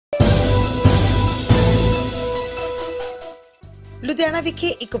ਲੁਧਿਆਣਾ ਵਿਖੇ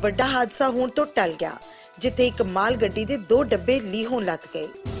ਇੱਕ ਵੱਡਾ ਹਾਦਸਾ ਹੋਣ ਤੋਂ ਟਲ ਗਿਆ, ਜਿੱਥੇ ਇੱਕ ਮਾਲ ਗੱਡੀ ਦੇ 2 ਡੱਬੇ ਲੀਹੋਂ ਲੱਥ ਗਏ।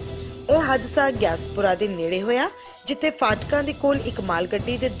 ਇਹ ਹਾਦਸਾ ਗਿਆਸਪੁਰਾ ਦੇ ਨੇੜੇ ਹੋਇਆ, ਜਿੱਥੇ ਫਾਟਕਾਂ ਦੇ ਕੋਲ ਇੱਕ ਮਾਲ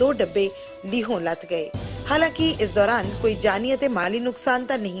ਗੱਡੀ ਦੇ 2 ਡੱਬੇ ਲੀਹੋਂ ਲੱਥ ਗਏ। ਹਾਲਾਂਕਿ ਇਸ ਦੌਰਾਨ ਕੋਈ ਜਾਨੀ ਅਤੇ ਮਾਲੀ ਨੁਕਸਾਨ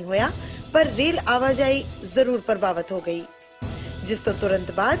ਤਾਂ ਨਹੀਂ ਹੋਇਆ, ਪਰ ਰੇਲ ਆਵਾਜਾਈ ਜ਼ਰੂਰ ਪ੍ਰਭਾਵਿਤ ਹੋ ਗਈ, ਜਿਸ ਤੋਂ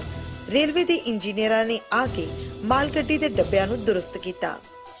ਤੁਰੰਤ ਬਾਅਦ ਰੇਲਵੇ ਦੇ ਇੰਜੀਨੀਅਰਾਂ ਨੇ ਆ ਕੇ ਮਾਲ ਗੱਡੀ ਦੇ ਡੱਬਿਆਂ ਨੂੰ ਦੁਰਸਤ ਕੀਤਾ।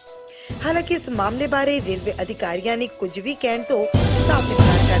 ਹਾਲਾਂਕਿ ਇਸ ਮਾਮਲੇ ਬਾਰੇ ਰੇਲਵੇ ਅਧਿਕਾਰੀਆਂ ਨੇ ਕੁਝ ਵੀ ਕਹਿਣ ਤੋਂ ਸਾਫ਼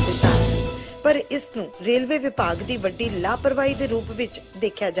ਇਨਕਾਰ ਕਰ ਦਿੱਤਾ, ਪਰ ਇਸ ਨੂੰ ਰੇਲਵੇ ਵਿਭਾਗ ਦੀ ਵੱਡੀ ਲਾਪਰਵਾਹੀ ਦੇ ਰੂਪ ਵਿੱਚ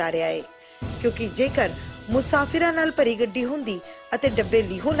ਦੇਖਿਆ ਜਾ ਰਿਹਾ ਹੈ, ਕਿਉਂਕਿ ਜੇਕਰ ਮੁਸਾਫਿਰਾਂ ਨਾਲ ਭਰੀ ਗੱਡੀ ਹੁੰਦੀ ਅਤੇ ਡੱਬੇ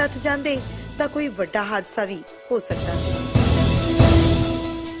ਲੀਹੋਂ ਲੱਥ ਜਾਂਦੇ ਤਾਂ ਕੋਈ ਵੱਡਾ ਹਾਦਸਾ ਵੀ ਹੋ ਸਕਦਾ ਸੀ।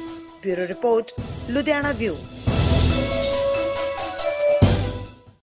 Bureau report, Ludhiana view.